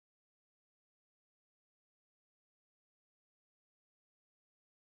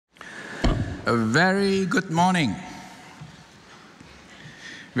A very good morning.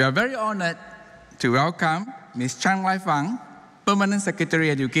 We are very honored to welcome Ms. Chang Lai Fang, Permanent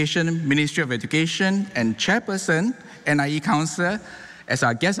Secretary Education, Ministry of Education, and Chairperson, NIE Council, as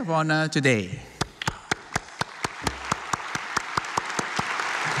our guest of honor today.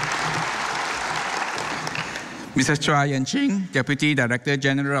 Mrs. Chua Yan-Ching, Deputy Director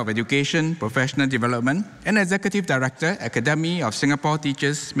General of Education, Professional Development, and Executive Director, Academy of Singapore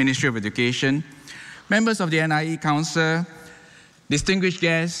Teachers, Ministry of Education, members of the NIE Council, distinguished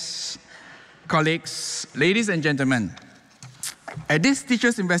guests, colleagues, ladies and gentlemen. At this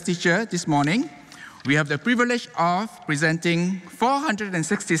Teachers' Investiture this morning, we have the privilege of presenting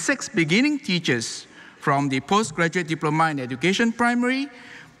 466 beginning teachers from the Postgraduate Diploma in Education Primary,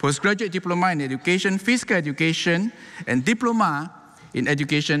 Postgraduate Diploma in Education, Physical Education, and Diploma in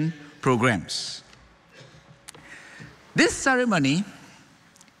Education programs. This ceremony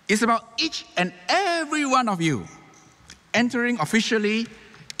is about each and every one of you entering officially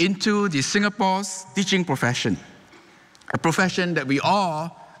into the Singapore's teaching profession, a profession that we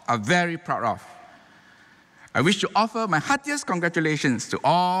all are very proud of. I wish to offer my heartiest congratulations to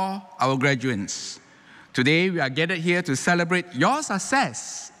all our graduates. Today, we are gathered here to celebrate your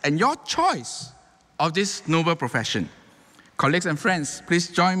success and your choice of this noble profession. Colleagues and friends, please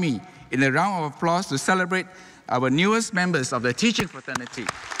join me in a round of applause to celebrate our newest members of the teaching fraternity.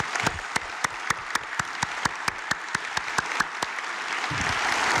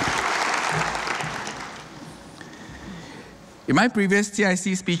 In my previous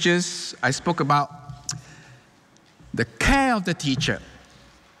TIC speeches, I spoke about the care of the teacher,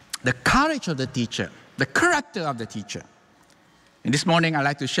 the courage of the teacher, the character of the teacher. And this morning, I'd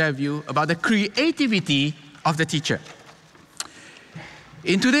like to share with you about the creativity of the teacher.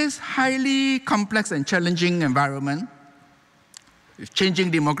 In today's highly complex and challenging environment, with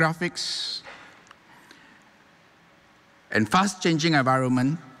changing demographics and fast-changing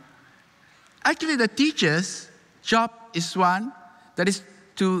environment, actually the teacher's job is one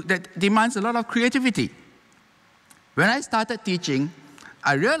that demands a lot of creativity. When I started teaching,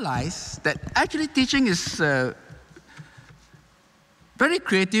 I realized that actually teaching is a very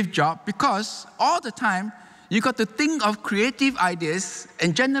creative job because all the time you got to think of creative ideas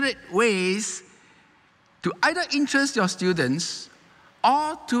and generate ways to either interest your students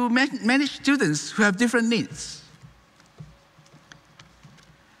or to manage students who have different needs.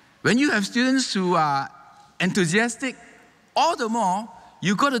 When you have students who are enthusiastic, all the more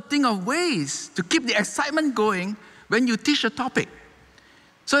you got to think of ways to keep the excitement going when you teach a topic.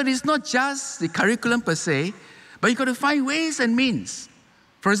 So it is not just the curriculum per se, but you got to find ways and means.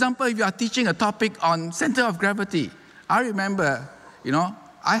 For example, if you are teaching a topic on center of gravity, I remember,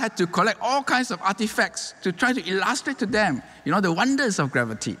 I had to collect all kinds of artifacts to try to illustrate to them, the wonders of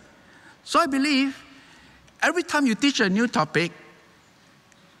gravity. So I believe every time you teach a new topic,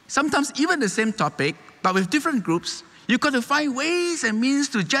 sometimes even the same topic, but with different groups, you've got to find ways and means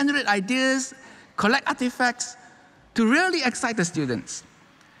to generate ideas, collect artifacts, to really excite the students.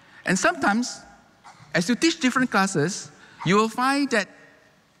 And sometimes, as you teach different classes, you will find that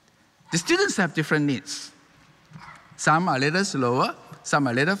the students have different needs. Some are a little slower, some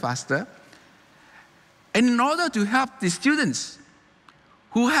are a little faster. And in order to help the students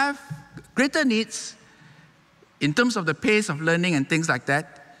who have greater needs in terms of the pace of learning and things like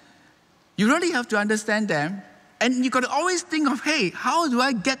that, you really have to understand them. And you've got to always think of, hey, how do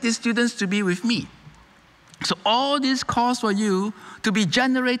I get these students to be with me? So all this calls for you to be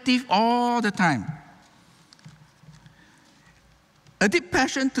generative all the time. A deep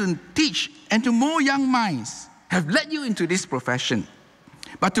passion to teach and to mold young minds have led you into this profession.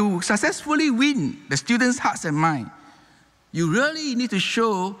 But to successfully win the students' hearts and minds, you really need to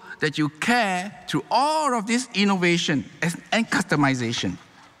show that you care through all of this innovation and customization.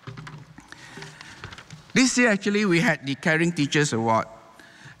 This year, actually, we had the Caring Teachers Award.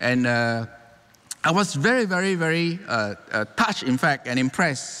 And I was very, very, very touched, in fact, and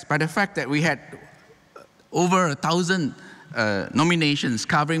impressed by the fact that we had over 1,000 nominations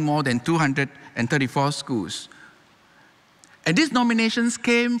covering more than 234 schools. And these nominations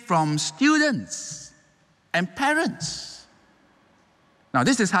came from students and parents. Now,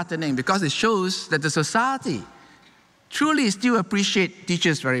 this is heartening because it shows that the society truly still appreciates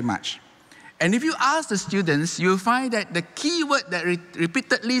teachers very much. And if you ask the students, you'll find that the key word that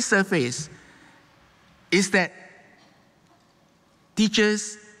repeatedly surfaces is that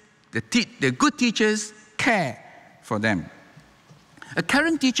teachers, the good teachers, care for them. A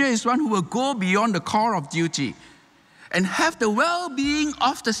caring teacher is one who will go beyond the call of duty and have the well-being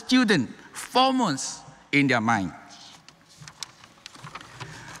of the student foremost in their mind.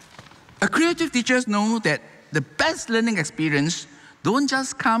 A creative teachers know that the best learning experience don't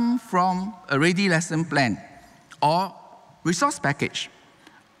just come from a ready lesson plan or resource package.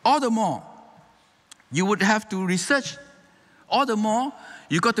 All the more, you would have to research. All the more,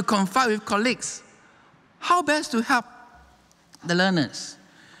 you got to confide with colleagues. How best to help the learners?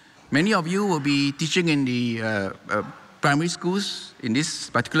 Many of you will be teaching in the primary schools in this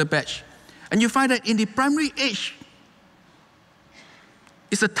particular batch. And you find that in the primary age,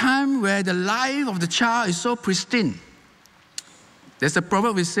 it's a time where the life of the child is so pristine. There's a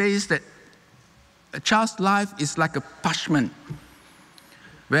proverb which says that a child's life is like a parchment,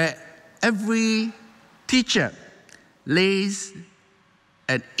 where every teacher lays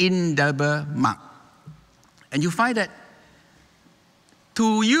an indelible mark. And you find that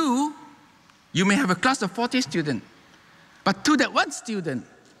to you, you may have a class of 40 students, but to that one student,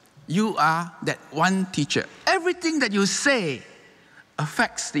 you are that one teacher. Everything that you say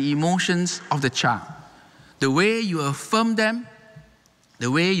affects the emotions of the child. The way you affirm them, the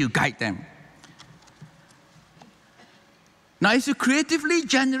way you guide them. Now, as you creatively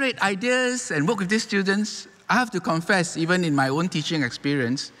generate ideas and work with these students, I have to confess, even in my own teaching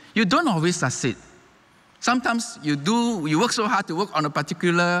experience, you don't always succeed. Sometimes you work so hard to work on a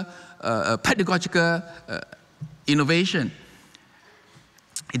particular pedagogical innovation.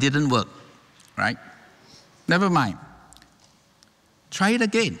 It didn't work, right? Never mind. Try it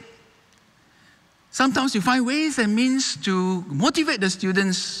again. Sometimes you find ways and means to motivate the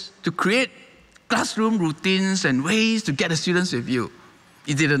students to create classroom routines and ways to get the students with you.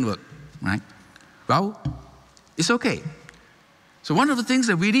 It didn't work, right? Well, it's okay. So one of the things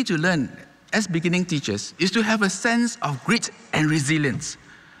that we need to learn as beginning teachers is to have a sense of grit and resilience.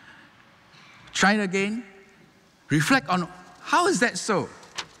 Try it again. Reflect on how is that so?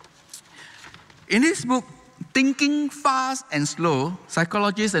 In this book, Thinking Fast and Slow,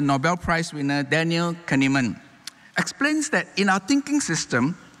 psychologist and Nobel Prize winner Daniel Kahneman explains that in our thinking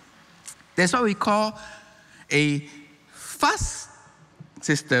system, there's what we call a fast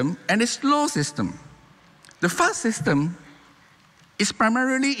system and a slow system. The fast system is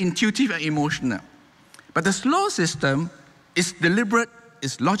primarily intuitive and emotional, but the slow system is deliberate,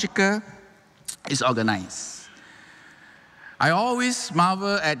 is logical, is organized. I always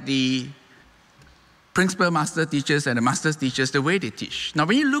marvel at the principal master teachers and the master's teachers, the way they teach. Now,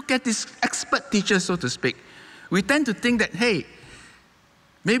 when you look at these expert teachers, so to speak, we tend to think that, hey,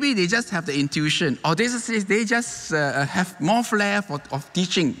 maybe they just have the intuition, or they just have more flair of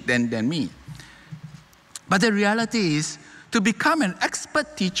teaching than me. But the reality is, to become an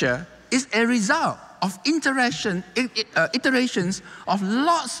expert teacher is a result of iterations of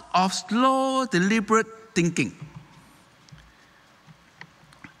lots of slow, deliberate thinking.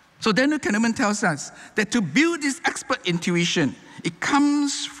 So Daniel Kahneman tells us that to build this expert intuition, it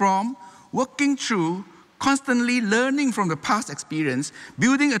comes from working through, constantly learning from the past experience,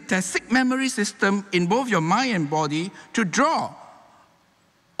 building a tacit memory system in both your mind and body to draw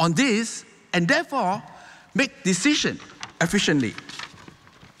on this and therefore make decisions efficiently.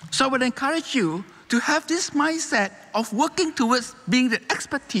 So I would encourage you to have this mindset of working towards being the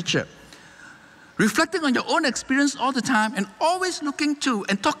expert teacher, reflecting on your own experience all the time and always looking to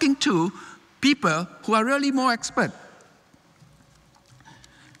and talking to people who are really more expert.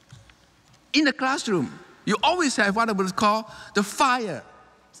 In the classroom, you always have what I would call the fire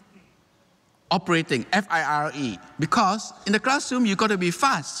operating, F-I-R-E, because in the classroom, you've got to be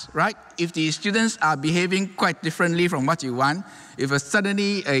fast, right? If the students are behaving quite differently from what you want, if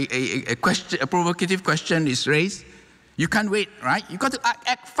suddenly a provocative question is raised, you can't wait, right? You've got to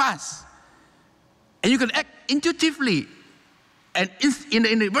act fast. And you can act intuitively. And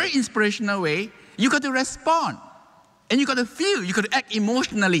in a very inspirational way, you got to respond. And you got to feel, you got to act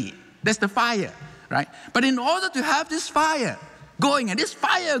emotionally. That's the fire, right? But in order to have this fire going, and this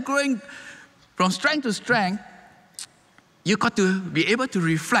fire growing from strength to strength, you got to be able to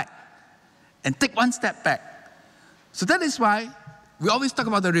reflect and take one step back. So that is why we always talk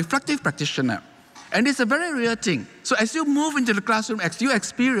about the reflective practitioner. And it's a very real thing. So as you move into the classroom, as you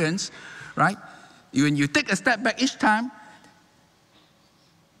experience, right, when you take a step back each time,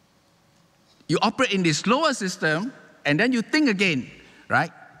 you operate in this slower system, and then you think again,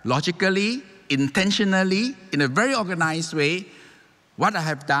 right? Logically, intentionally, in a very organized way, what I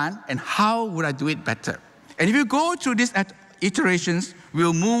have done and how would I do it better. And if you go through these iterations,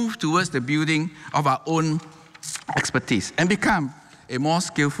 we'll move towards the building of our own expertise and become a more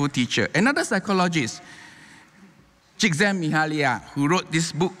skillful teacher. Another psychologist, Csikszentmihalyi, who wrote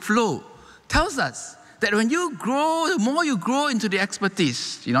this book, Flow, tells us that when you grow, the more you grow into the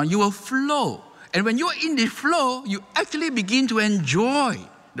expertise, you will flow. And when you're in the flow, you actually begin to enjoy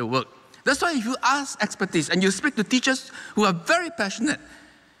the work. That's why if you ask expertise and you speak to teachers who are very passionate,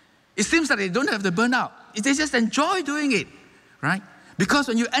 it seems that they don't have the burnout. They just enjoy doing it, right? Because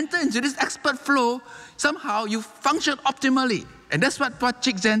when you enter into this expert flow, somehow you function optimally. And that's what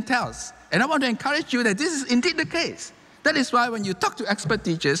Chick Zen tells. And I want to encourage you that this is indeed the case. That is why when you talk to expert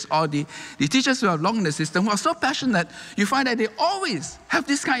teachers or the teachers who are long in the system, who are so passionate, you find that they always have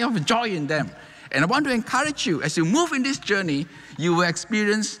this kind of joy in them. And I want to encourage you, as you move in this journey, you will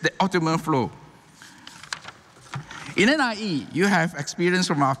experience the optimal flow. In NIE, you have experience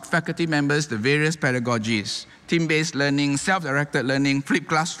from our faculty members, the various pedagogies, team-based learning, self-directed learning, flipped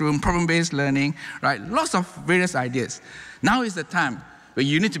classroom, problem-based learning, right? Lots of various ideas. Now is the time where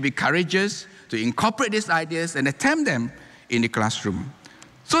you need to be courageous to incorporate these ideas and attempt them in the classroom.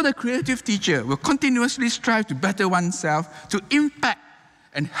 So the creative teacher will continuously strive to better oneself, to impact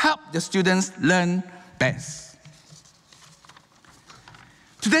and help the students learn best.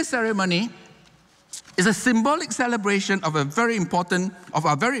 Today's ceremony is a symbolic celebration of our very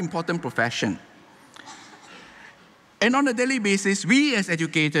important profession. And on a daily basis, we as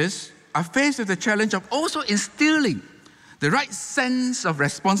educators are faced with the challenge of also instilling the right sense of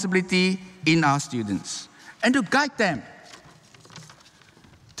responsibility in our students and to guide them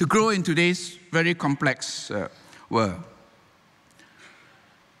to grow in today's very complex world.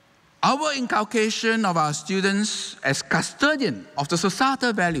 Our inculcation of our students as custodian of the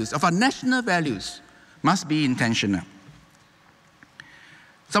societal values, of our national values, must be intentional.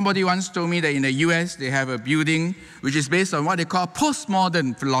 Somebody once told me that in the US, they have a building which is based on what they call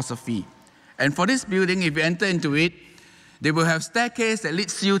postmodern philosophy. And for this building, if you enter into it, they will have staircase that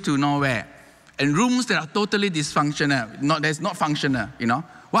leads you to nowhere, and rooms that are totally dysfunctional, that's not functional, you know.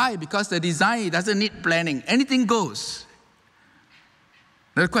 Why? Because the design doesn't need planning. Anything goes.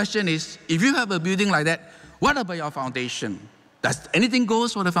 The question is, if you have a building like that, what about your foundation? Does anything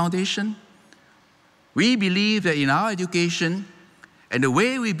goes for the foundation? We believe that in our education, and the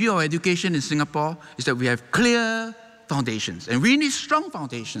way we build our education in Singapore is that we have clear foundations. And we need strong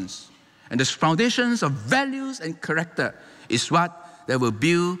foundations. And the foundations of values and character is what that will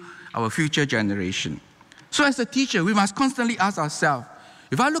build our future generation. So as a teacher, we must constantly ask ourselves,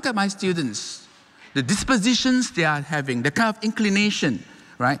 if I look at my students, the dispositions they are having, the kind of inclination,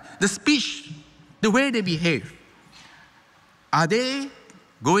 right? The speech, the way they behave, are they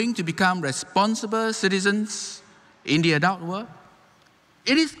going to become responsible citizens in the adult world?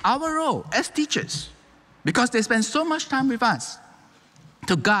 It is our role as teachers, because they spend so much time with us,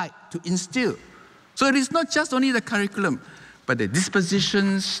 to guide, to instill. So it is not just only the curriculum, but the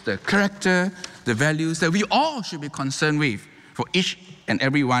dispositions, the character, the values that we all should be concerned with for each and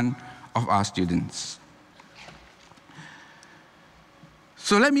every one of our students.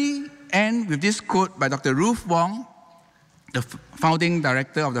 So let me end with this quote by Dr. Ruth Wong, the founding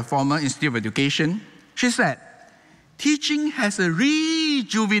director of the former Institute of Education. She said, "Teaching has a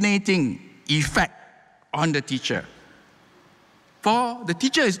rejuvenating effect on the teacher. For the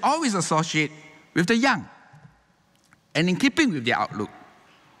teacher is always associated with the young and in keeping with their outlook,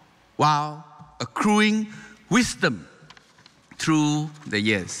 while accruing wisdom through the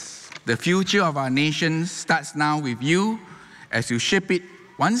years. The future of our nation starts now with you as you shape it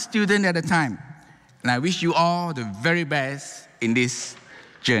one student at a time. And I wish you all the very best in this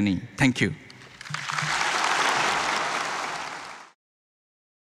journey." Thank you.